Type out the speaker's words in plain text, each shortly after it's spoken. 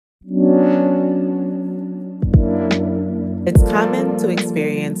It's common to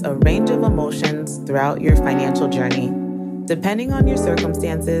experience a range of emotions throughout your financial journey. Depending on your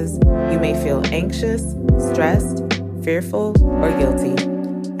circumstances, you may feel anxious, stressed, fearful, or guilty.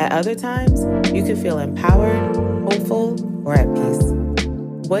 At other times, you could feel empowered, hopeful, or at peace.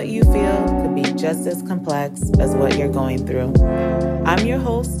 What you feel could be just as complex as what you're going through. I'm your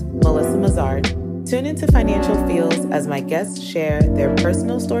host, Melissa Mazard. Tune into Financial Feels as my guests share their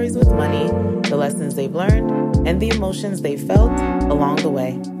personal stories with money, the lessons they've learned, and the emotions they felt along the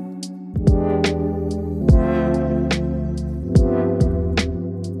way.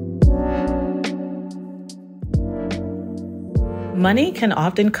 Money can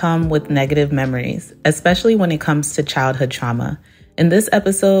often come with negative memories, especially when it comes to childhood trauma. In this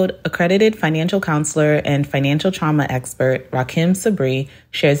episode, accredited financial counselor and financial trauma expert Rahkim Sabree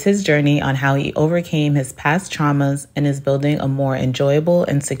shares his journey on how he overcame his past traumas and is building a more enjoyable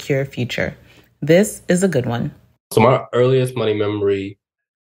and secure future. This is a good one. So my earliest money memory,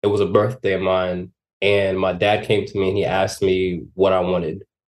 it was a birthday of mine, and my dad came to me and he asked me what I wanted.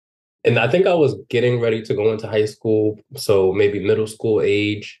 And I think I was getting ready to go into high school, so maybe middle school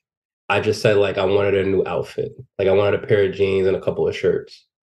age. I just said I wanted a new outfit. I wanted a pair of jeans and a couple of shirts.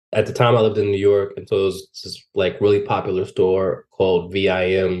 At the time I lived in New York, and so it was this really popular store called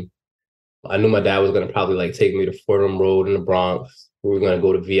VIM. I knew my dad was gonna probably take me to Fordham Road in the Bronx. We were gonna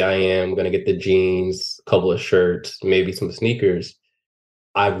go to VIM, we're gonna get the jeans, a couple of shirts, maybe some sneakers.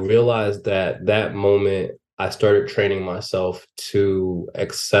 I realized that moment I started training myself to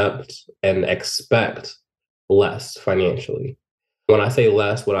accept and expect less financially. When I say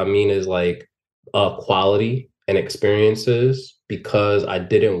less, what I mean is quality and experiences, because I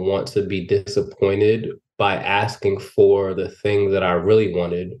didn't want to be disappointed by asking for the thing that I really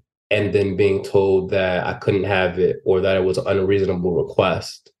wanted and then being told that I couldn't have it or that it was an unreasonable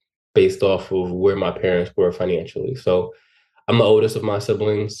request based off of where my parents were financially. So I'm the oldest of my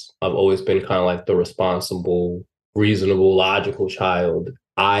siblings. I've always been kind of the responsible, reasonable, logical child.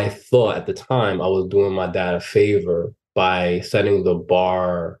 I thought at the time I was doing my dad a favor by setting the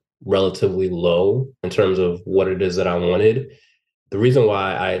bar relatively low in terms of what it is that I wanted. The reason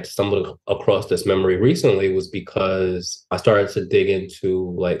why I stumbled across this memory recently was because I started to dig into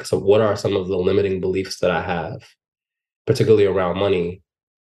what are some of the limiting beliefs that I have, particularly around money.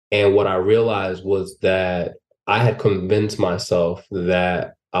 And what I realized was that I had convinced myself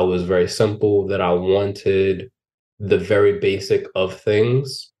that I was very simple, that I wanted the very basic of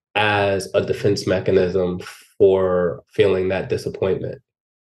things as a defense mechanism for feeling that disappointment.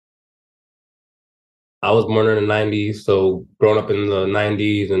 I was born in the 90s, so growing up in the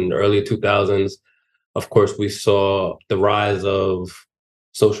 90s and early 2000s, of course, we saw the rise of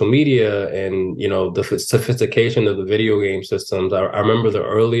social media and, the sophistication of the video game systems. I remember the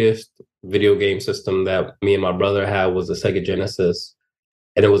earliest video game system that me and my brother had was the Sega Genesis,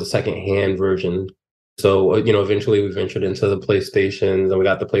 and it was a second-hand version. So, eventually we ventured into the PlayStations, and we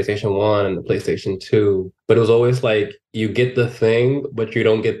got the PlayStation 1 and the PlayStation 2. But it was always you get the thing, but you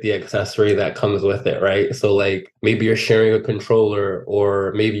don't get the accessory that comes with it, right? So maybe you're sharing a controller,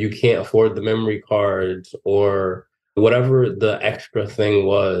 or maybe you can't afford the memory cards, or whatever the extra thing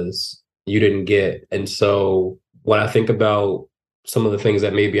was, you didn't get. And so when I think about some of the things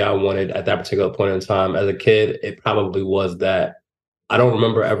that maybe I wanted at that particular point in time as a kid, it probably was that. I don't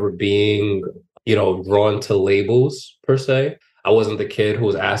remember ever being drawn to labels per se. I wasn't the kid who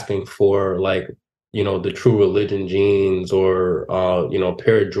was asking for the True Religion jeans or a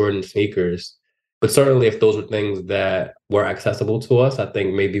pair of Jordan sneakers. But certainly if those were things that were accessible to us, I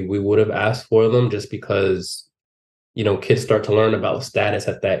think maybe we would have asked for them, just because, kids start to learn about status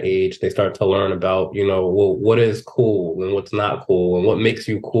at that age. They start to learn about, what is cool and what's not cool and what makes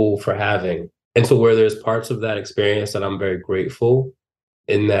you cool for having. And so where there's parts of that experience that I'm very grateful,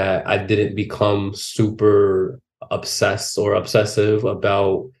 in that I didn't become super obsessed or obsessive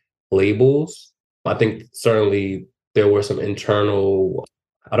about labels. I think certainly there were some internal,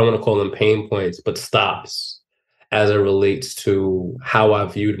 I don't want to call them pain points, but stops as it relates to how I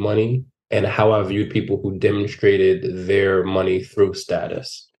viewed money and how I viewed people who demonstrated their money through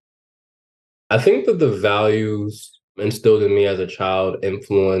status. I think that the values instilled in me as a child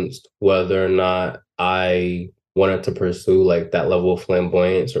influenced whether or not I wanted to pursue that level of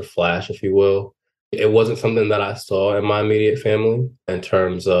flamboyance or flash, if you will. It wasn't something that I saw in my immediate family in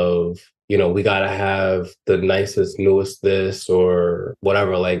terms of, we got to have the nicest, newest this or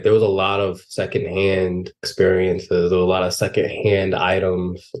whatever. There was a lot of secondhand experiences. There was a lot of secondhand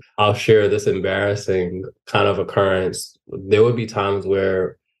items. I'll share this embarrassing kind of occurrence. There would be times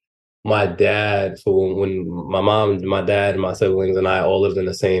where My dad, so when my mom, my dad, and my siblings and I all lived in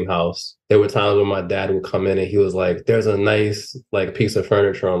the same house, there were times when my dad would come in and he was like, there's a nice like piece of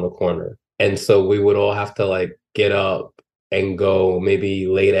furniture on the corner. And so we would all have to like get up and go maybe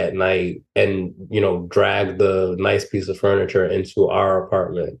late at night and, drag the nice piece of furniture into our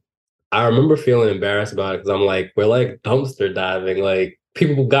apartment. I remember feeling embarrassed about it because I'm like, we're like dumpster diving. Like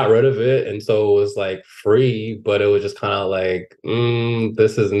people got rid of it, and so it was like free, but it was just kind of like,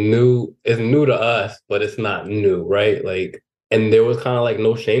 this is new. It's new to us, but it's not new, right? Like, and there was kind of like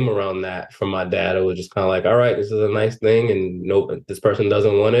no shame around that from my dad. It was just kind of like, all right, this is a nice thing, and no, this person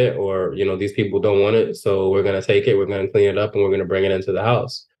doesn't want it, or these people don't want it, so we're gonna take it, we're gonna clean it up, and we're gonna bring it into the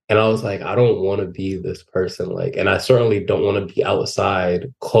house. And I was like, I don't want to be this person. Like, and I certainly don't want to be outside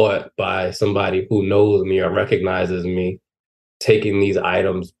caught by somebody who knows me or recognizes me taking these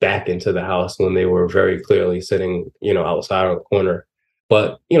items back into the house when they were very clearly sitting, outside on the corner.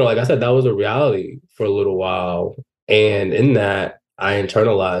 But, like I said, that was a reality for a little while. And in that, I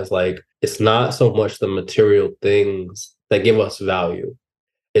internalized like it's not so much the material things that give us value.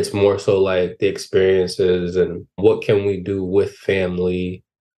 It's more so like the experiences and what can we do with family.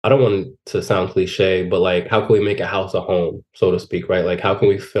 I don't want to sound cliche, but like how can we make a house a home, so to speak, right? Like how can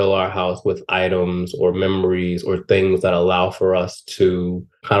we fill our house with items or memories or things that allow for us to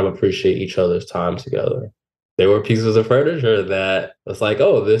kind of appreciate each other's time together. There were pieces of furniture that was like,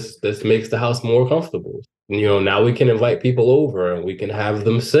 oh, this makes the house more comfortable. Now we can invite people over and we can have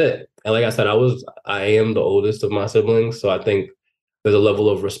them sit. And like I said, I am the oldest of my siblings, so I think there's a level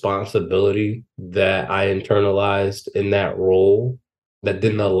of responsibility that I internalized in that role that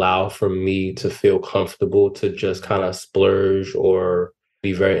didn't allow for me to feel comfortable to just kind of splurge or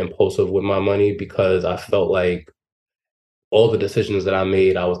be very impulsive with my money because I felt like all the decisions that I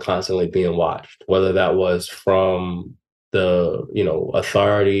made, I was constantly being watched, whether that was from the,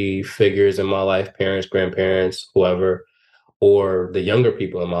 authority figures in my life, parents, grandparents, whoever, or the younger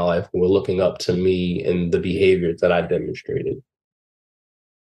people in my life who were looking up to me and the behaviors that I demonstrated.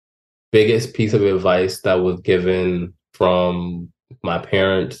 Biggest piece of advice that was given from my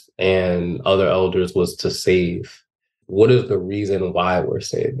parents and other elders was to save. What is the reason why we're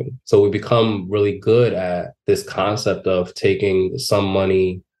saving? So we become really good at this concept of taking some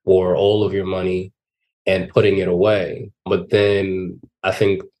money or all of your money and putting it away. But then I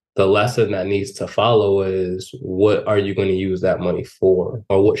think the lesson that needs to follow is what are you going to use that money for?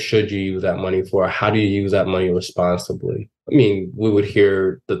 Or what should you use that money for? How do you use that money responsibly? I mean, we would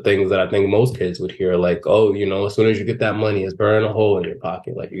hear the things that I think most kids would hear, like, oh, as soon as you get that money, it's burning a hole in your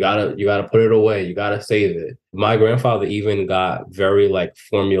pocket. Like you gotta put it away. You gotta save it. My grandfather even got very like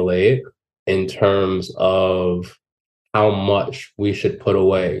formulaic in terms of how much we should put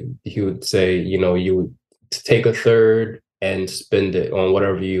away. He would say, you would take a third and spend it on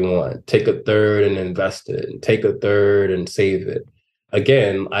whatever you want. Take a third and invest it. And take a third and save it.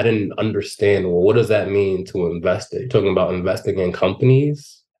 Again, I didn't understand, well, what does that mean to invest it? You're talking about investing in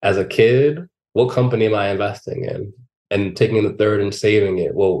companies as a kid. What company am I investing in? And taking the third and saving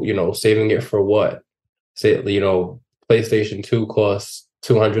it. Well, saving it for what? Say, PlayStation 2 costs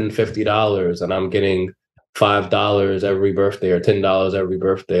 $250 and I'm getting $5 every birthday or $10 every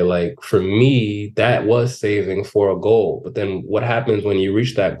birthday. Like for me, that was saving for a goal. But then what happens when you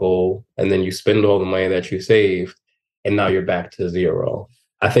reach that goal and then you spend all the money that you saved and now you're back to zero?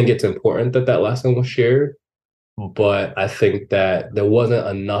 I think it's important that that lesson was shared, but I think that there wasn't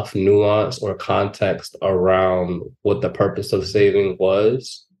enough nuance or context around what the purpose of saving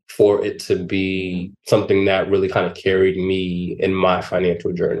was for it to be something that really kind of carried me in my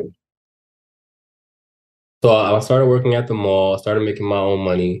financial journey. So I started working at the mall, I started making my own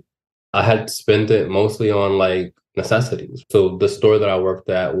money. I had spent it mostly on like necessities. So the store that I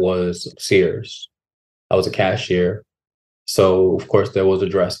worked at was Sears. I was a cashier. So of course there was a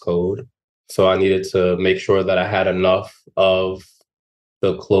dress code. So I needed to make sure that I had enough of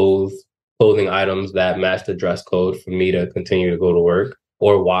the clothing items that matched the dress code for me to continue to go to work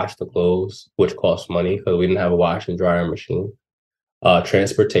or wash the clothes, which cost money because we didn't have a wash and dryer machine.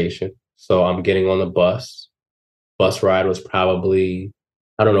 Transportation. So I'm getting on the bus. Bus ride was probably,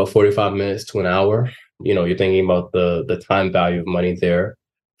 I don't know, 45 minutes to an hour. You're thinking about the time value of money there.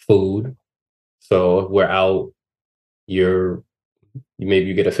 Food. So if we're out, maybe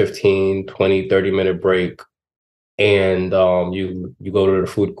you get a 15, 20, 30-minute break and you go to the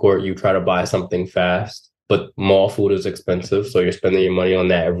food court, you try to buy something fast, but mall food is expensive. So you're spending your money on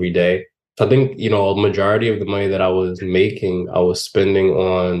that every day. So I think, a majority of the money that I was making, I was spending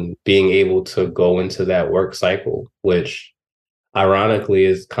on being able to go into that work cycle, which ironically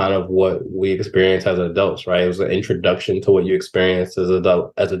is kind of what we experience as adults, right? It was an introduction to what you experience as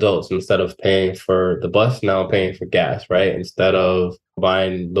adults. Instead of paying for the bus, now paying for gas, right? Instead of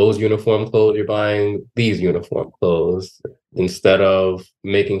buying those uniform clothes, you're buying these uniform clothes. Instead of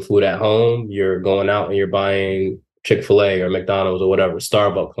making food at home, you're going out and you're buying Chick-fil-A or McDonald's or whatever,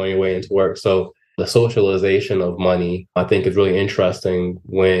 Starbucks on your way into work. So the socialization of money, I think, is really interesting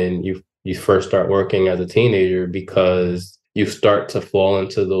when you first start working as a teenager, because you start to fall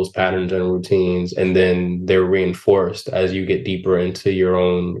into those patterns and routines, and then they're reinforced as you get deeper into your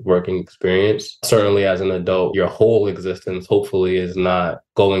own working experience. Certainly as an adult, your whole existence hopefully is not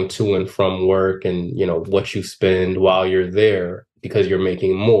going to and from work and, what you spend while you're there because you're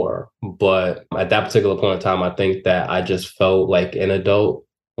making more. But at that particular point in time, I think that I just felt like an adult.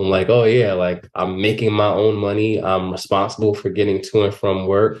 I'm like, oh yeah, like I'm making my own money. I'm responsible for getting to and from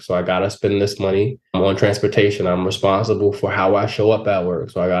work. So I got to spend this money. I'm on transportation. I'm responsible for how I show up at work.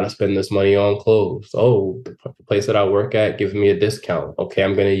 So I got to spend this money on clothes. Oh, the place that I work at gives me a discount. Okay,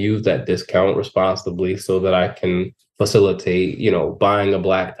 I'm going to use that discount responsibly so that I can facilitate, buying a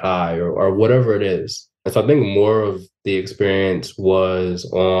black tie or whatever it is. And so I think more of the experience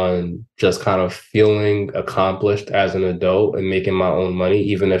was on just kind of feeling accomplished as an adult and making my own money,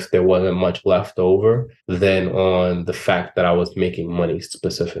 even if there wasn't much left over, than on the fact that I was making money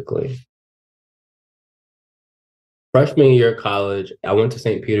specifically. Freshman year of college, I went to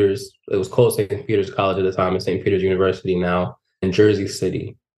St. Peter's. It was called St. Peter's College at the time, and St. Peter's University now in Jersey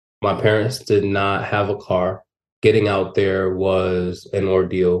City. My parents did not have a car. Getting out there was an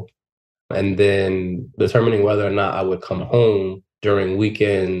ordeal. And then determining whether or not I would come home during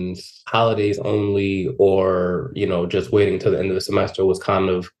weekends, holidays only, or, just waiting till the end of the semester was kind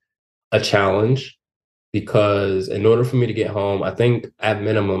of a challenge, because in order for me to get home, I think at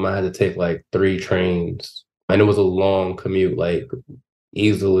minimum I had to take like 3 trains. And it was a long commute, like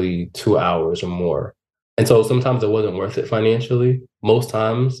easily 2 hours or more. And so sometimes it wasn't worth it financially. Most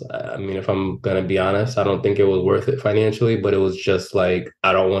times, I mean, if I'm going to be honest, I don't think it was worth it financially, but it was just like,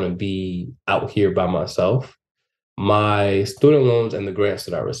 I don't want to be out here by myself. My student loans and the grants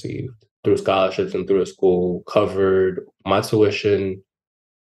that I received through scholarships and through the school covered my tuition,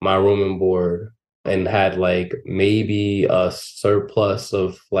 my room and board, and had like maybe a surplus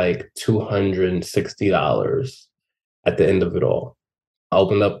of like $260 at the end of it all. I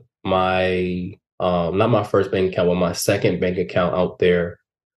opened up my not my first bank account, but my second bank account out there.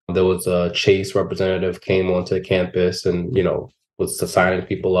 There was a Chase representative came onto the campus and, was signing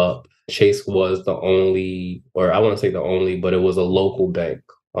people up. Chase was the only, or I wouldn't say the only, but it was a local bank.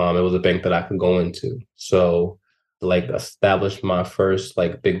 It was a bank that I could go into. So like established my first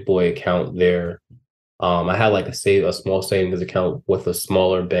like big boy account there. I had like a small savings account with a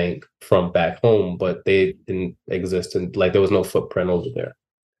smaller bank from back home, but they didn't exist, and like there was no footprint over there.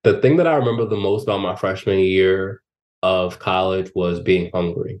 The thing that I remember the most about my freshman year of college was being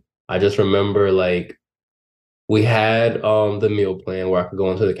hungry. I just remember like we had the meal plan where I could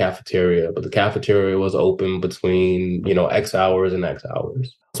go into the cafeteria, but the cafeteria was open between, X hours and X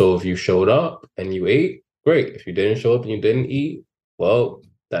hours. So if you showed up and you ate, great. If you didn't show up and you didn't eat, well,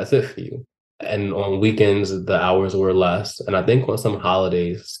 that's it for you. And on weekends, the hours were less. And I think on some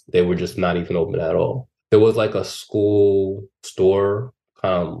holidays, they were just not even open at all. There was like a school store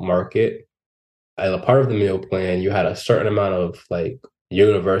market. As a part of the meal plan, you had a certain amount of like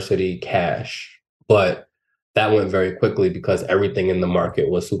university cash, but that went very quickly because everything in the market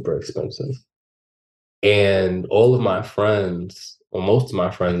was super expensive. And all of my friends, or most of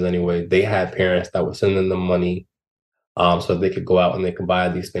my friends anyway, they had parents that were sending them money so they could go out and they could buy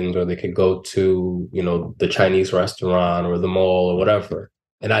these things, or they could go to, the Chinese restaurant or the mall or whatever.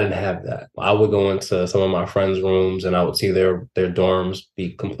 And I didn't have that. I would go into some of my friends' rooms and I would see their dorms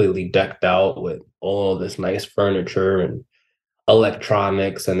be completely decked out with all this nice furniture and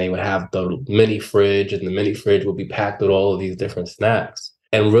electronics, and they would have the mini fridge, and the mini fridge would be packed with all of these different snacks,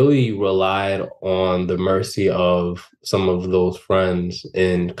 and really relied on the mercy of some of those friends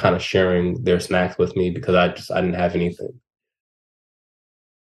in kind of sharing their snacks with me, because I didn't have anything.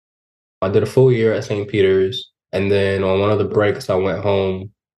 I did a full year at St. Peter's, and then on one of the breaks, I went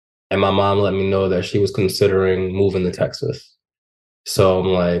home, and my mom let me know that she was considering moving to Texas. So I'm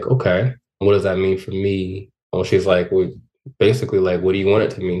like, okay, what does that mean for me? Well, she's like, well, basically, like, what do you want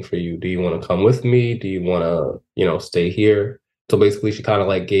it to mean for you? Do you want to come with me? Do you want to, stay here? So basically, she kind of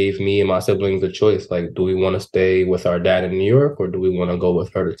like gave me and my siblings a choice. Like, do we want to stay with our dad in New York, or do we want to go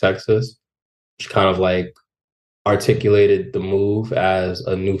with her to Texas? She kind of like articulated the move as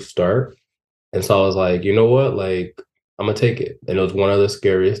a new start. And so I was like, you know what? Like, I'm gonna take it. And it was one of the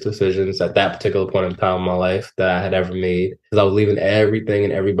scariest decisions at that particular point in time in my life that I had ever made, because I was leaving everything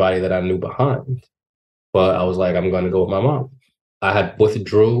and everybody that I knew behind. But I was like, I'm gonna go with my mom. I had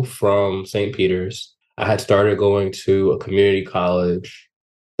withdrew from St. Peter's. I had started going to a community college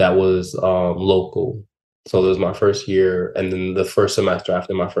that was local. So it was my first year, and then the first semester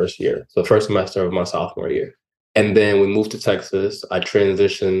after my first year. So the first semester of my sophomore year. And then we moved to Texas. I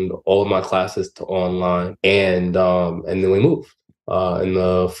transitioned all of my classes to online, and then we moved in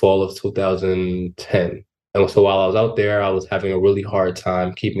the fall of 2010. And so while I was out there, I was having a really hard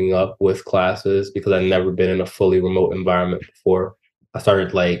time keeping up with classes because I'd never been in a fully remote environment before. I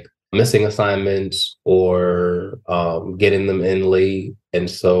started like missing assignments or getting them in late. And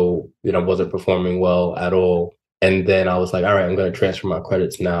so, wasn't performing well at all. And then I was like, all right, I'm going to transfer my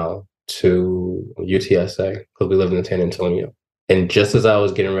credits now to UTSA because we live in San Antonio. And just as I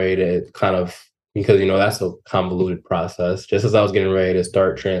was getting ready to kind of, because, that's a convoluted process, just as I was getting ready to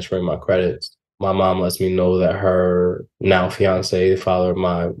start transferring my credits, my mom lets me know that her now fiance, the father of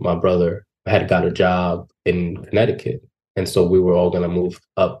my brother, had got a job in Connecticut. And so we were all going to move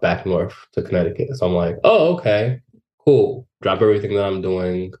up back north to Connecticut. So I'm like, oh, okay, cool. Drop everything that I'm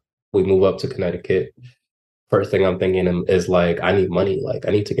doing. We move up to Connecticut. First thing I'm thinking is like, I need money. Like,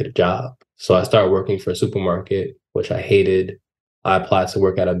 I need to get a job. So I started working for a supermarket, which I hated. I applied to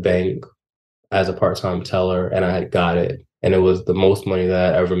work at a bank as a part-time teller, and I had got it. And it was the most money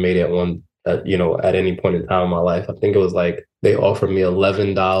that I ever made at any point in time in my life. I think it was like they offered me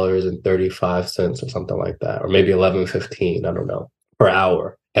 $11.35 or something like that, or maybe $11.15, I don't know, per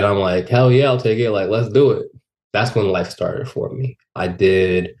hour. And I'm like, hell yeah, I'll take it. Like, let's do it. That's when life started for me. I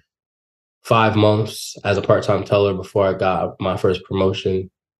did 5 months as a part-time teller before I got my first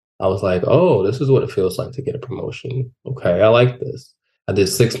promotion. I was like, oh, this is what it feels like to get a promotion. Okay, I like this. I did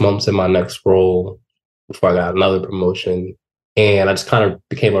 6 months in my next role before I got another promotion. And I just kind of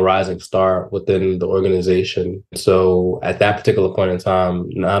became a rising star within the organization. So at that particular point in time,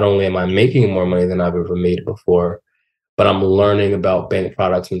 not only am I making more money than I've ever made before, but I'm learning about bank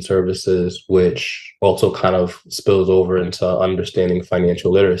products and services, which also kind of spills over into understanding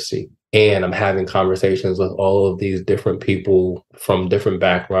financial literacy. And I'm having conversations with all of these different people from different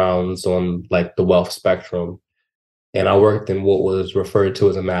backgrounds on like the wealth spectrum. And I worked in what was referred to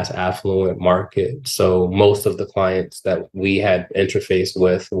as a mass affluent market. So most of the clients that we had interfaced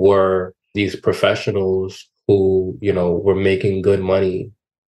with were these professionals who, were making good money,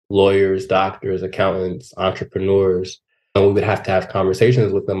 lawyers, doctors, accountants, entrepreneurs. And we would have to have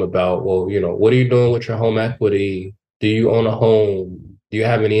conversations with them about, well, what are you doing with your home equity? Do you own a home? Do you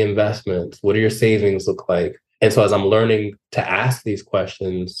have any investments? What do your savings look like? And so as I'm learning to ask these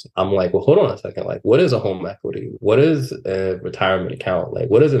questions, I'm like, well, hold on a second. Like, what is a home equity? What is a retirement account? Like,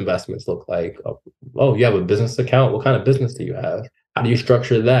 what does investments look like? Oh, you have a business account? What kind of business do you have? How do you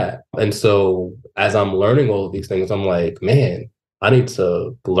structure that? And so as I'm learning all of these things, I'm like, man, I need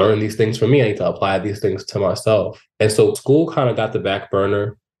to learn these things for me. I need to apply these things to myself. And so school kind of got the back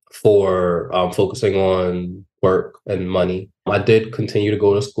burner for focusing on work and money. I did continue to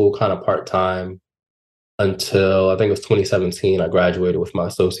go to school kind of part-time until I think it was 2017. I graduated with my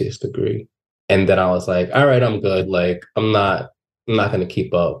associate's degree. And then I was like, all right, I'm good. Like, I'm not going to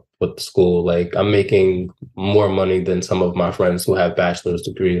keep up with school. Like, I'm making more money than some of my friends who have bachelor's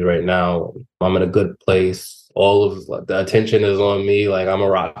degrees right now. I'm in a good place. All of the attention is on me. Like, I'm a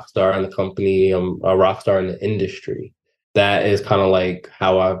rock star in the company. I'm a rock star in the industry. That is kind of like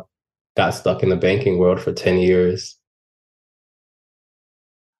how I got stuck in the banking world for 10 years.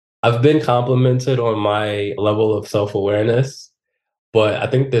 I've been complimented on my level of self-awareness, but I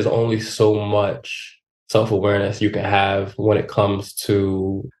think there's only so much self-awareness you can have when it comes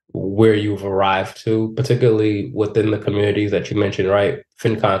to where you've arrived to, particularly within the communities that you mentioned, right?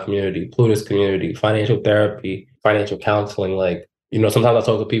 FinCon community, Plutus community, financial therapy, financial counseling. Like, sometimes I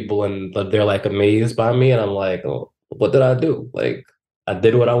talk to people and they're like amazed by me. And I'm like, oh, what did I do? Like, I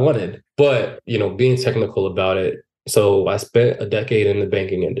did what I wanted. But, being technical about it. So I spent a decade in the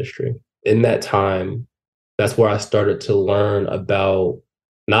banking industry. In that time, that's where I started to learn about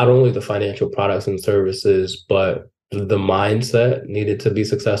not only the financial products and services, but the mindset needed to be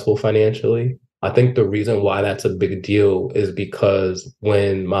successful financially. I think the reason why that's a big deal is because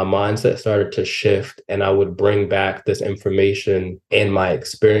when my mindset started to shift and I would bring back this information and my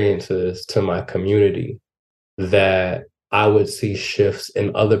experiences to my community, that I would see shifts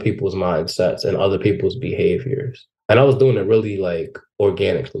in other people's mindsets and other people's behaviors. And I was doing it really like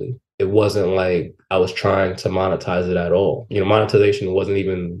organically. It wasn't like I was trying to monetize it at all. Monetization wasn't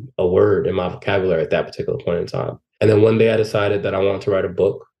even a word in my vocabulary at that particular point in time. And then one day I decided that I wanted to write a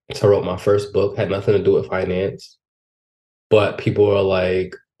book. So I wrote my first book, had nothing to do with finance. But people are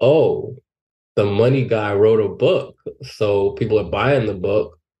like, oh, the money guy wrote a book. So people are buying the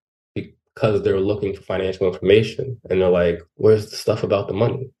book because they're looking for financial information. And they're like, where's the stuff about the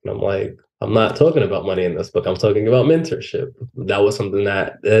money? And I'm like, I'm not talking about money in this book. I'm talking about mentorship. That is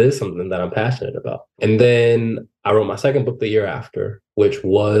something that I'm passionate about. And then I wrote my second book the year after, which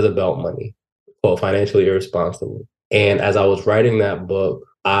was about money, called Financially Irresponsible. And as I was writing that book,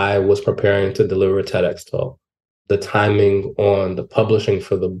 I was preparing to deliver a TEDx talk. The timing on the publishing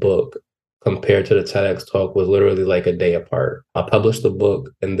for the book compared to the TEDx talk was literally like a day apart. I published the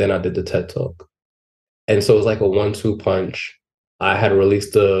book and then I did the TED talk. And so it was like a 1-2 punch. I had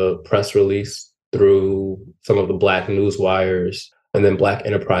released a press release through some of the Black news wires, and then Black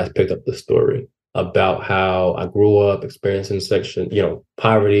Enterprise picked up the story about how I grew up experiencing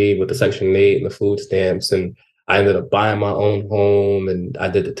poverty with the Section 8 and the food stamps. And I ended up buying my own home, and I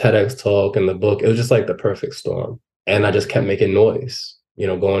did the TEDx talk and the book. It was just like the perfect storm. And I just kept making noise.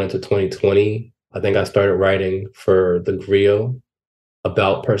 Going into 2020, I think I started writing for the Griot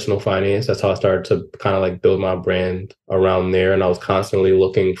about personal finance. That's how I started to kind of like build my brand around there. And I was constantly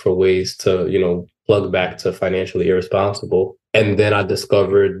looking for ways to, plug back to Financially Irresponsible. And then I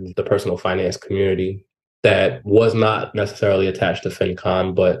discovered the personal finance community that was not necessarily attached to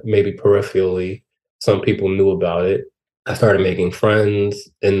FinCon, but maybe peripherally, some people knew about it. I started making friends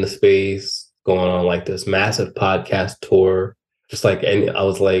in the space, going on like this massive podcast tour. I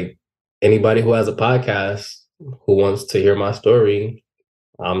was like, anybody who has a podcast who wants to hear my story,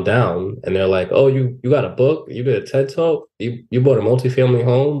 I'm down. And they're like, oh, you got a book? You did a TED talk? You bought a multifamily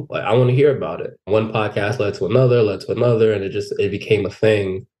home? Like, I want to hear about it. One podcast led to another, and it became a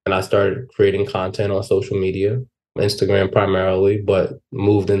thing. And I started creating content on social media, Instagram primarily, but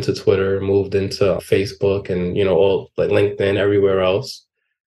moved into Twitter, moved into Facebook, and all like LinkedIn, everywhere else.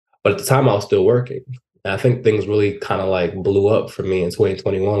 But at the time I was still working. And I think things really kind of like blew up for me in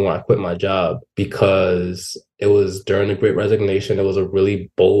 2021 when I quit my job, because it was during the Great Resignation. It was a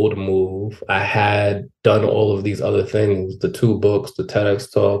really bold move. I had done all of these other things, the 2 books, the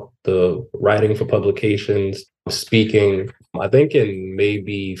TEDx talk, the writing for publications, speaking. I think in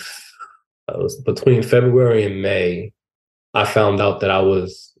maybe it was between February and May, I found out that I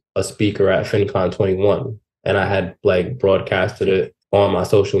was a speaker at FinCon 21, and I had like broadcasted it on my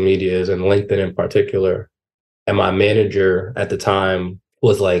social medias and LinkedIn in particular. And my manager at the time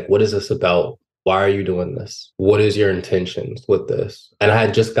was like, what is this about? Why are you doing this? What is your intentions with this? And I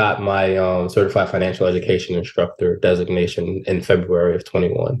had just got my certified financial education instructor designation in February of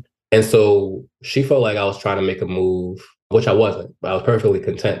 21. And so she felt like I was trying to make a move, which I wasn't. I was perfectly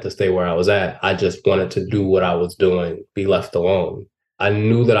content to stay where I was at. I just wanted to do what I was doing, be left alone. I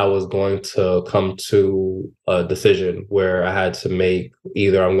knew that I was going to come to a decision where I had to make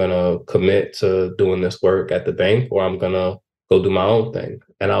either I'm going to commit to doing this work at the bank, or I'm going to go do my own thing.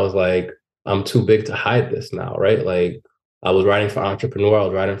 And I was like, I'm too big to hide this now, right? Like, I was writing for Entrepreneur, I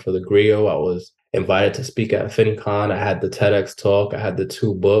was writing for the Griot, I was invited to speak at FinCon, I had the TEDx talk, I had the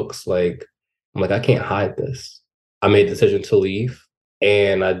 2 books. Like, I'm like, I can't hide this. I made the decision to leave,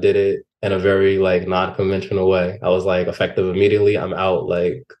 and I did it in a very like non-conventional way. I was like, effective immediately, I'm out.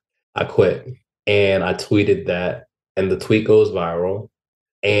 Like, I quit. And I tweeted that, and the tweet goes viral.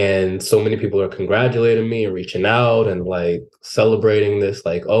 And so many people are congratulating me and reaching out and like celebrating this,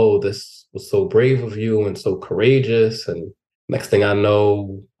 like, oh, this was so brave of you and so courageous. And next thing I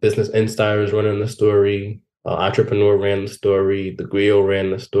know, Business Insider is running the story, Entrepreneur ran the story, the Griot ran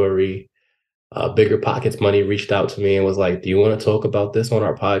the story. Bigger Pockets Money reached out to me and was like, do you want to talk about this on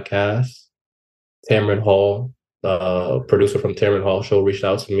our podcast? Tamron Hall, producer from Tamron Hall Show, reached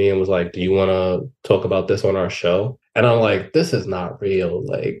out to me and was like, do you want to talk about this on our show? And I'm like, this is not real.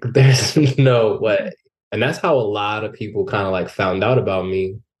 Like, there's no way. And that's how a lot of people kind of like found out about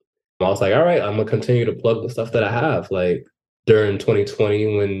me. I was like, all right, I'm going to continue to plug the stuff that I have. Like, during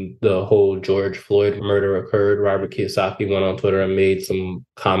 2020, when the whole George Floyd murder occurred, Robert Kiyosaki went on Twitter and made some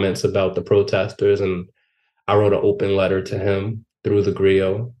comments about the protesters. And I wrote an open letter to him through the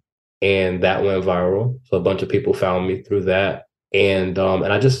Griot, and that went viral. So a bunch of people found me through that. And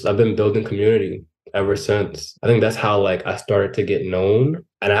I've been building community ever since. I think that's how like I started to get known.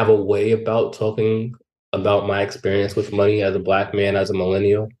 And I have a way about talking about my experience with money as a Black man, as a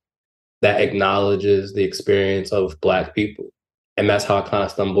millennial, that acknowledges the experience of Black people. And that's how I kind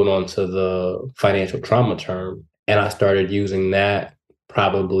of stumbled onto the financial trauma term. And I started using that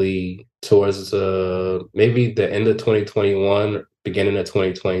probably towards maybe the end of 2021, beginning of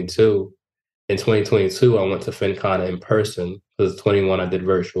 2022. In 2022, I went to FinCon in person, because 21 I did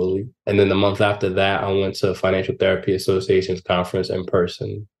virtually. And then the month after that, I went to Financial Therapy Association's conference in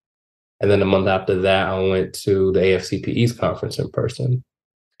person. And then a month after that, I went to the AFCPE's conference in person.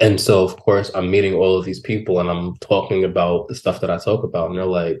 And so, of course, I'm meeting all of these people and I'm talking about the stuff that I talk about. And they're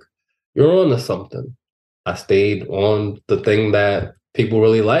like, you're on to something. I stayed on the thing that people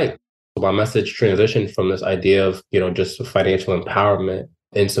really like. So my message transitioned from this idea of, just financial empowerment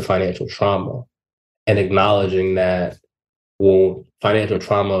into financial trauma and acknowledging that, well, financial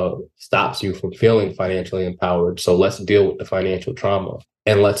trauma stops you from feeling financially empowered. So let's deal with the financial trauma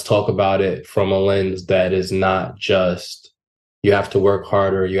and let's talk about it from a lens that is not just you have to work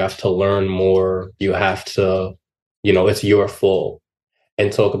harder, you have to learn more, you have to, it's your fault,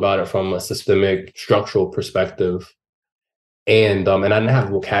 and talk about it from a systemic structural perspective. And I didn't have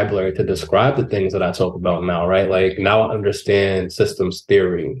vocabulary to describe the things that I talk about now, right? Like now I understand systems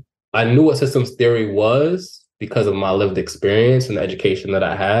theory. I knew what systems theory was because of my lived experience and the education that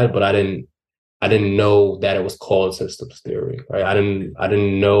I had, but I didn't know that it was called systems theory, right? I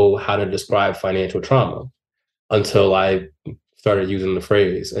didn't know how to describe financial trauma until I started using the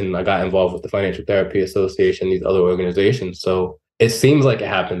phrase and I got involved with the Financial Therapy Association, these other organizations. So it seems like it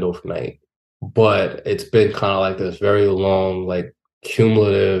happened overnight, but it's been kind of like this very long, like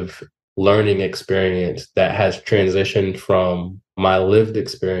cumulative learning experience that has transitioned from my lived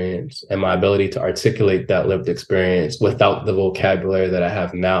experience and my ability to articulate that lived experience without the vocabulary that I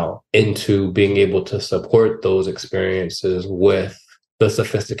have now into being able to support those experiences with the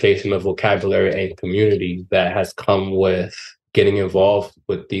sophistication of vocabulary and community that has come with getting involved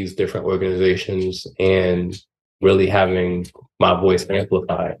with these different organizations and really having my voice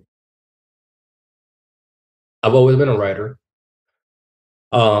amplified. I've always been a writer.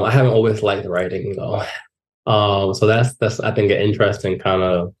 I haven't always liked writing though. So that's I think an interesting kind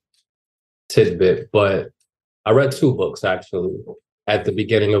of tidbit. But I read 2 books actually at the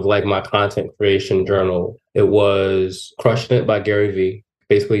beginning of like my content creation journal. It was Crushing It by Gary Vee.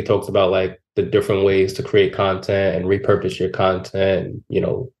 Basically he talks about like the different ways to create content and repurpose your content,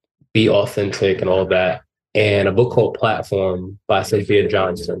 be authentic and all that. And a book called Platform by Cynthia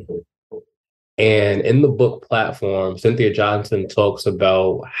Johnson. And in the book Platform, Cynthia Johnson talks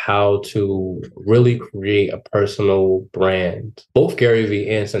about how to really create a personal brand. Both Gary Vee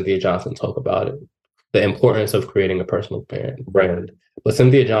and Cynthia Johnson talk about it, the importance of creating a personal brand. But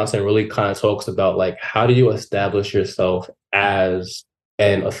Cynthia Johnson really kind of talks about like, how do you establish yourself as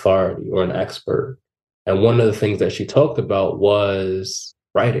an authority or an expert? And one of the things that she talked about was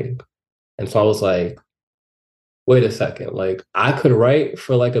writing. And so I was like, wait a second, like I could write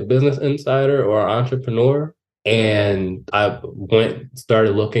for like a Business Insider or an Entrepreneur. And I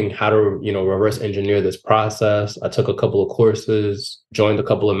started looking how to, reverse engineer this process. I took a couple of courses, joined a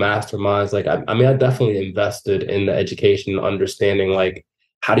couple of masterminds. Like, I definitely invested in the education, understanding like,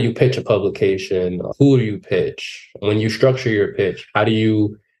 how do you pitch a publication? Who do you pitch? When you structure your pitch, how do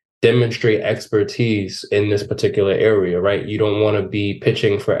you demonstrate expertise in this particular area, right? You don't want to be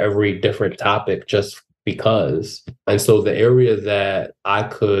pitching for every different topic just because. And so the area that I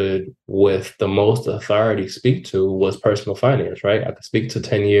could, with the most authority, speak to was personal finance, right? I could speak to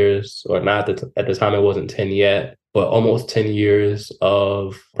 10 years, or not at the time it wasn't 10 yet, but almost 10 years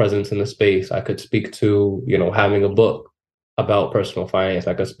of presence in the space. I could speak to, having a book about personal finance.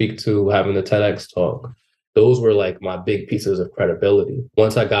 I could speak to having the TEDx talk. Those were like my big pieces of credibility.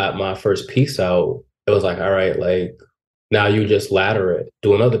 Once I got my first piece out, it was like, all right, like, now you just ladder it,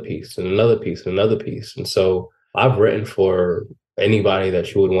 do another piece and another piece and another piece. And so I've written for anybody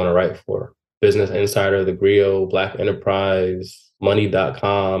that you would want to write for. Business Insider, The Griot, Black Enterprise,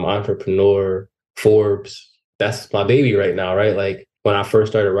 Money.com, Entrepreneur, Forbes. That's my baby right now, right? Like when I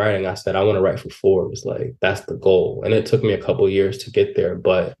first started writing, I said, I want to write for Forbes. Like that's the goal. And it took me a couple of years to get there,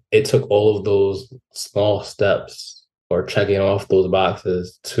 but it took all of those small steps or checking off those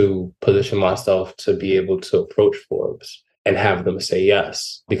boxes to position myself to be able to approach Forbes and have them say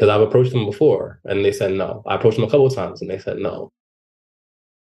yes. Because I've approached them before and they said no. I approached them a couple of times and they said no.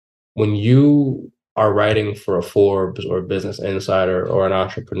 When you are writing for a Forbes or a Business Insider or an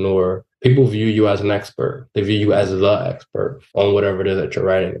Entrepreneur, people view you as an expert. They view you as the expert on whatever it is that you're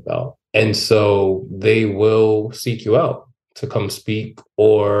writing about. And so they will seek you out to come speak,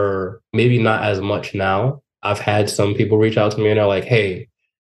 or maybe not as much now. I've had some people reach out to me and they're like, hey,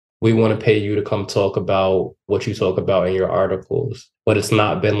 we want to pay you to come talk about what you talk about in your articles. But it's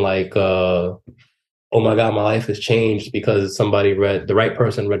not been like, oh my God, my life has changed because the right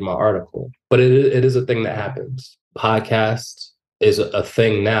person read my article. But it is a thing that happens. Podcast is a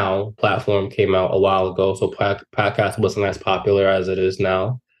thing now. Platform came out a while ago, so podcast wasn't as popular as it is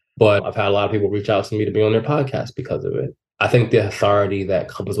now. But I've had a lot of people reach out to me to be on their podcast because of it. I think the authority that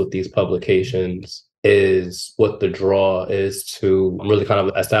comes with these publications is what the draw is to really kind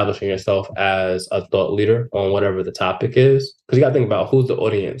of establishing yourself as a thought leader on whatever the topic is. Because you got to think about who's the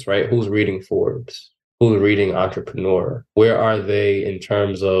audience, right? Who's reading Forbes? Who's reading Entrepreneur? Where are they in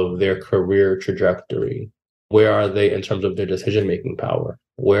terms of their career trajectory? Where are they in terms of their decision-making power?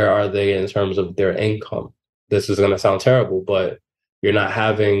 Where are they in terms of their income? This is going to sound terrible, but you're not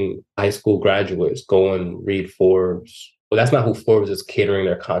having high school graduates go and read Forbes. Well, that's not who Forbes is catering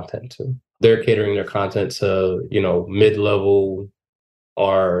their content to. They're catering their content to, mid-level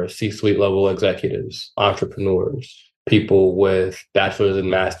or C-suite level executives, entrepreneurs, people with bachelor's and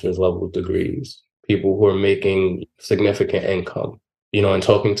master's level degrees, people who are making significant income, and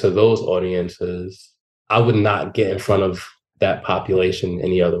talking to those audiences. I would not get in front of that population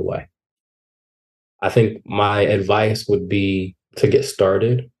any other way. I think my advice would be to get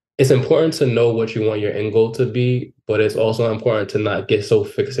started. It's important to know what you want your end goal to be, but it's also important to not get so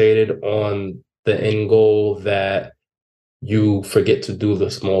fixated on the end goal that you forget to do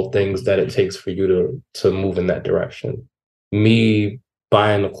the small things that it takes for you to move in that direction. Me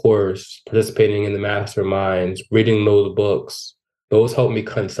buying the course, participating in the masterminds, reading those books, those help me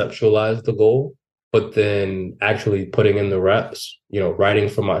conceptualize the goal, but then actually putting in the reps, writing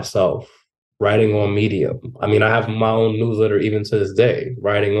for myself, writing on Medium. I mean, I have my own newsletter even to this day,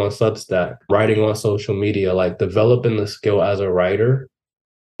 writing on Substack, writing on social media, like developing the skill as a writer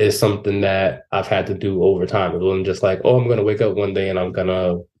is something that I've had to do over time. It wasn't just like, oh, I'm going to wake up one day and I'm going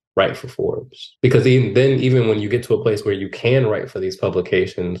to write for Forbes. Because even when you get to a place where you can write for these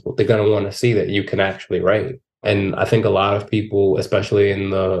publications, they're going to want to see that you can actually write. And I think a lot of people, especially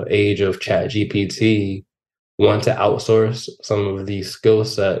in the age of ChatGPT, want to outsource some of these skill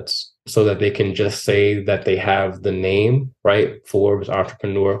sets so that they can just say that they have the name, right? Forbes,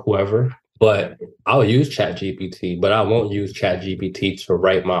 entrepreneur, whoever. But I'll use ChatGPT, but I won't use ChatGPT to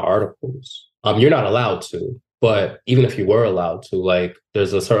write my articles. You're not allowed to, but even if you were allowed to,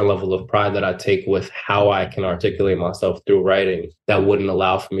 there's a certain level of pride that I take with how I can articulate myself through writing that wouldn't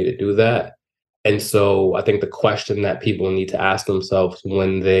allow for me to do that. And so I think the question that people need to ask themselves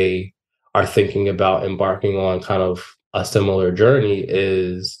when they are thinking about embarking on kind of a similar journey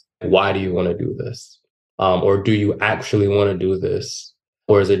is, why do you want to do this? Or do you actually want to do this?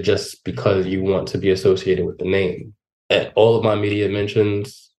 Or is it just because you want to be associated with the name? And all of my media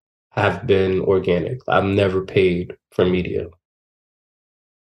mentions have been organic. I've never paid for media.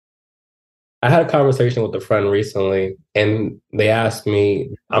 I had a conversation with a friend recently, and they asked me,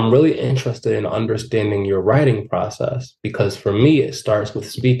 I'm really interested in understanding your writing process, because for me, it starts with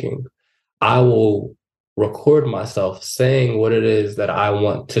speaking. I will record myself saying what it is that I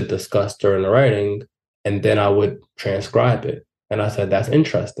want to discuss during the writing, and then I would transcribe it. And I said, that's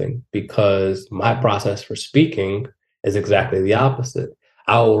interesting, because my process for speaking is exactly the opposite.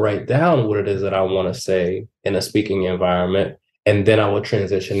 I will write down what it is that I want to say in a speaking environment, and then I will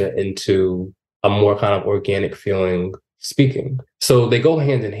transition it into a more kind of organic feeling speaking. So they go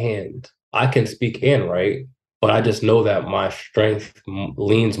hand in hand. I can speak and write, but I just know that my strength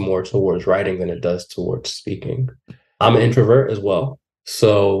leans more towards writing than it does towards speaking. I'm an introvert as well.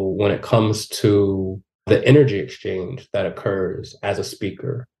 So when it comes to the energy exchange that occurs as a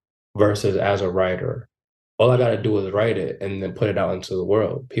speaker versus as a writer, all I got to do is write it and then put it out into the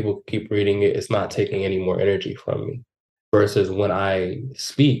world. People keep reading it. It's not taking any more energy from me. Versus when I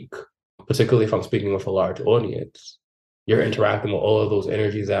speak, particularly if I'm speaking with a large audience, you're interacting with all of those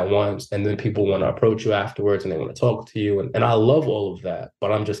energies at once. And then people want to approach you afterwards and they want to talk to you. And I love all of that,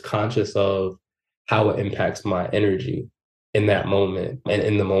 but I'm just conscious of how it impacts my energy in that moment and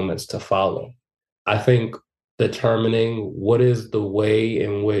in the moments to follow. I think determining what is the way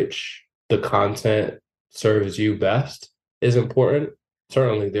in which the content serves you best is important.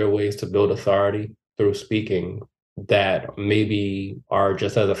 Certainly, there are ways to build authority through speaking that maybe are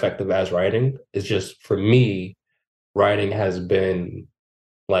just as effective as writing. It's just, for me, writing has been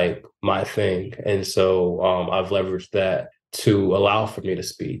like my thing. And so I've leveraged that to allow for me to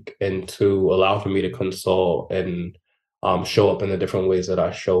speak and to allow for me to consult and show up in the different ways that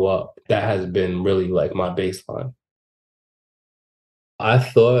I show up. That has been really like my baseline. I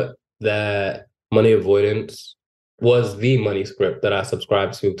thought that money avoidance was the money script that I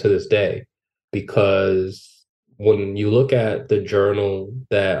subscribe to this day, because when you look at the journal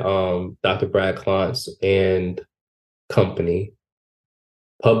that Dr. Brad Klontz and company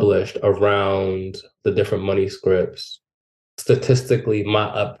published around the different money scripts, statistically, my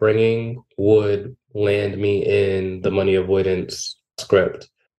upbringing would land me in the money avoidance script.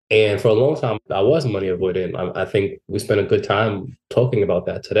 And for a long time, I was money avoidant. I think we spent a good time talking about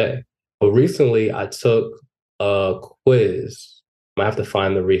that today. But recently, I took a quiz. I have to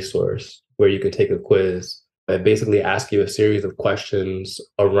find the resource where you can take a quiz that basically asks you a series of questions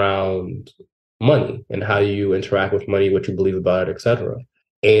around money and how you interact with money, what you believe about it, etc.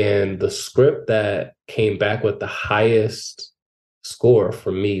 And the script that came back with the highest score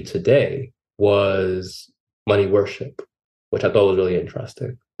for me today was money worship, which I thought was really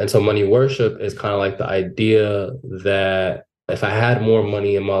interesting. And so money worship is kind of like the idea that if I had more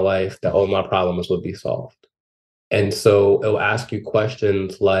money in my life, that all my problems would be solved. And so it'll ask you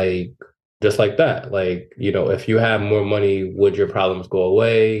questions like, just like that. Like, if you have more money, would your problems go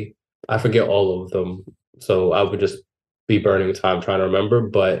away? I forget all of them. So I would just be burning time trying to remember.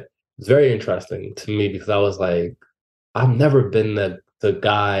 But it's very interesting to me because I was like, I've never been the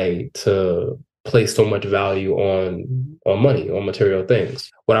guy to place so much value on money, on material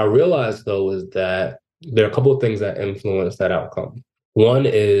things. What I realized though is that there are a couple of things that influence that outcome. One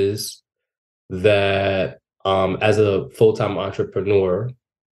is that as a full-time entrepreneur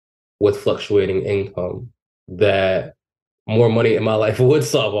with fluctuating income, that more money in my life would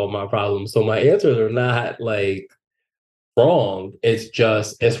solve all my problems. So my answers are not like wrong.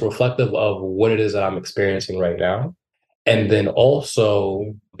 It's reflective of what it is that I'm experiencing right now. And then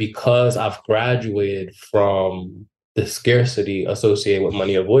also because I've graduated from the scarcity associated with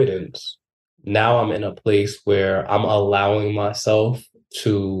money avoidance, now I'm in a place where I'm allowing myself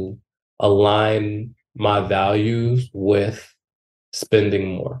to align my values with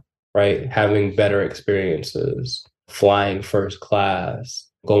spending more, right? Having better experiences, flying first class,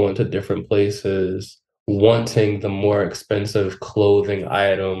 going to different places, wanting the more expensive clothing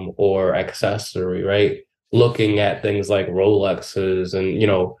item or accessory, right? Looking at things like Rolexes and,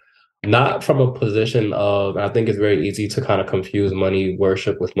 not from a position of, I think it's very easy to kind of confuse money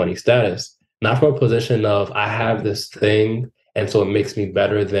worship with money status, not from a position of, I have this thing, and so it makes me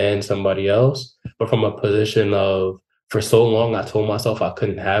better than somebody else, but from a position of, for so long, I told myself I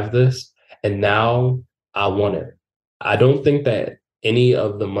couldn't have this, and now I want it. I don't think that any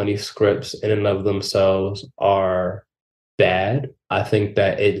of the money scripts in and of themselves are bad. I think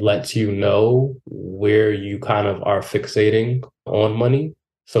that it lets you know where you kind of are fixating on money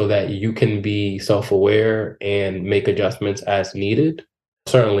so that you can be self-aware and make adjustments as needed.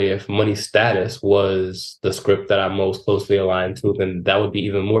 Certainly, if money status was the script that I'm most closely aligned to, then that would be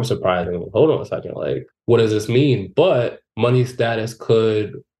even more surprising. Hold on a second, like, what does this mean? But money status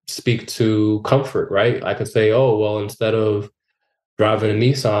could speak to comfort, right? I could say, oh, well, instead of driving a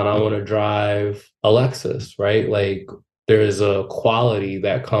Nissan, I want to drive a Lexus, right? Like, there's a quality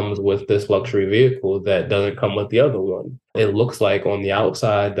that comes with this luxury vehicle that doesn't come with the other one. It looks like on the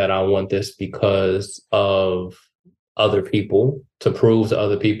outside that I want this because of other people, to prove to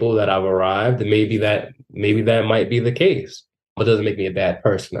other people that I've arrived. And maybe that might be the case, but it doesn't make me a bad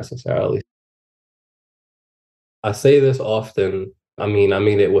person necessarily. I say this often. I mean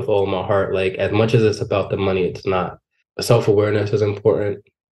it with all my heart. Like, as much as it's about the money, it's not. Self-awareness is important.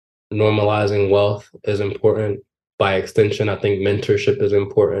 Normalizing wealth is important. By extension, I think mentorship is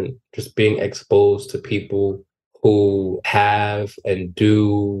important. Just being exposed to people who have and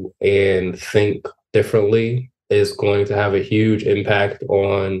do and think differently is going to have a huge impact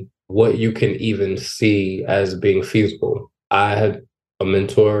on what you can even see as being feasible. I had a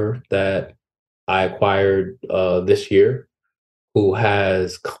mentor that I acquired this year who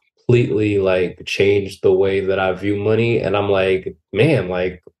has completely like changed the way that I view money. And I'm like, man,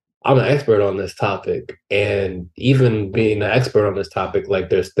 like, I'm an expert on this topic. And even being an expert on this topic, like,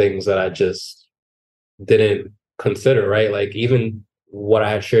 there's things that I just didn't consider, right? Like, even what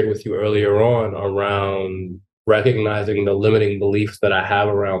I shared with you earlier on around recognizing the limiting beliefs that I have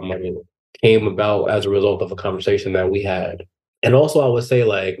around money came about as a result of a conversation that we had. And also, I would say,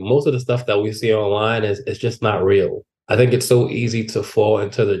 like, most of the stuff that we see online is just not real. I think it's so easy to fall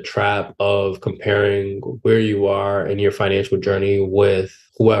into the trap of comparing where you are in your financial journey with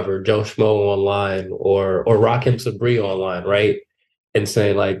whoever, Joe Schmo online or Rahkim Sabree online, right? And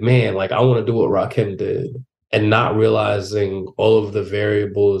say, like, man, like, I want to do what Rahkim did, and not realizing all of the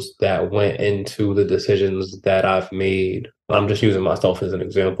variables that went into the decisions that I've made. I'm just using myself as an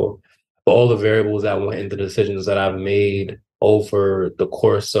example, but all the variables that went into the decisions that I've made over the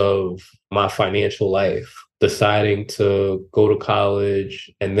course of my financial life, deciding to go to college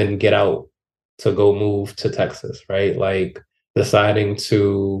and then get out to go move to Texas, right? Like, deciding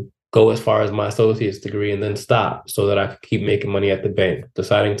to go as far as my associate's degree and then stop so that I could keep making money at the bank,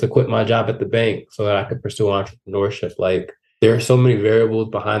 deciding to quit my job at the bank so that I could pursue entrepreneurship. Like, there are so many variables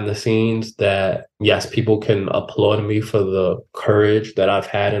behind the scenes that, yes, people can applaud me for the courage that I've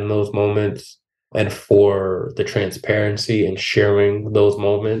had in those moments and for the transparency and sharing those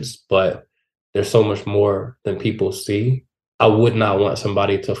moments. But there's so much more than people see. I would not want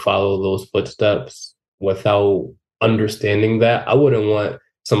somebody to follow those footsteps without understanding that. I wouldn't want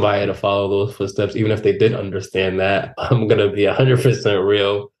somebody to follow those footsteps, even if they did understand that. I'm going to be 100%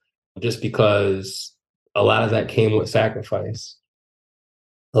 real, just because a lot of that came with sacrifice.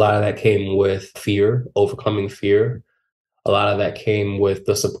 A lot of that came with fear, overcoming fear. A lot of that came with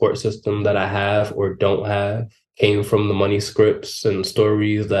the support system that I have or don't have, came from the money scripts and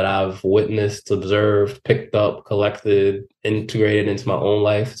stories that I've witnessed, observed, picked up, collected, integrated into my own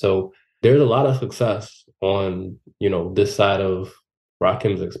life. So there's a lot of success on, this side of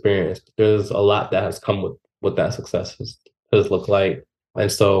Rahkim's experience. There's a lot that has come with what that success has looked like.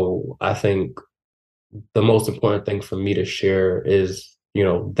 And so I think the most important thing for me to share is,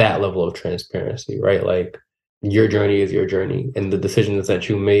 that level of transparency, right? Like, your journey is your journey, and the decisions that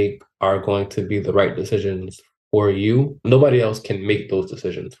you make are going to be the right decisions for you. Nobody else can make those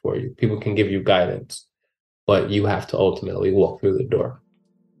decisions for you. People can give you guidance, but you have to ultimately walk through the door.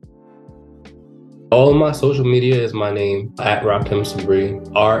 All of my social media is my name, at Rahkim Sabree,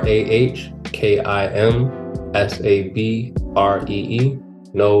 RAHKIM SABREE.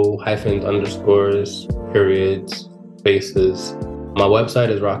 No hyphens, underscores, periods, spaces. My website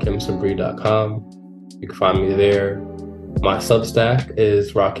is rahkimsabree.com. You can find me there. My Substack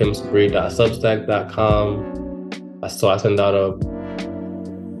is rahkimsabree.substack.com. So I send out a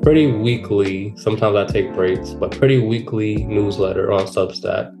pretty weekly, sometimes I take breaks, but pretty weekly newsletter on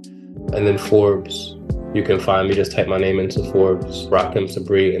Substack. And then Forbes, you can find me, just type my name into Forbes, Rahkim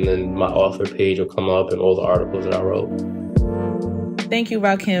Sabree, and then my author page will come up and all the articles that I wrote. Thank you,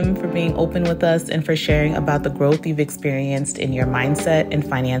 Rahkim, for being open with us and for sharing about the growth you've experienced in your mindset and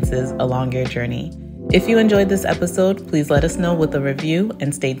finances along your journey. If you enjoyed this episode, please let us know with a review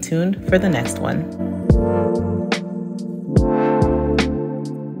and stay tuned for the next one.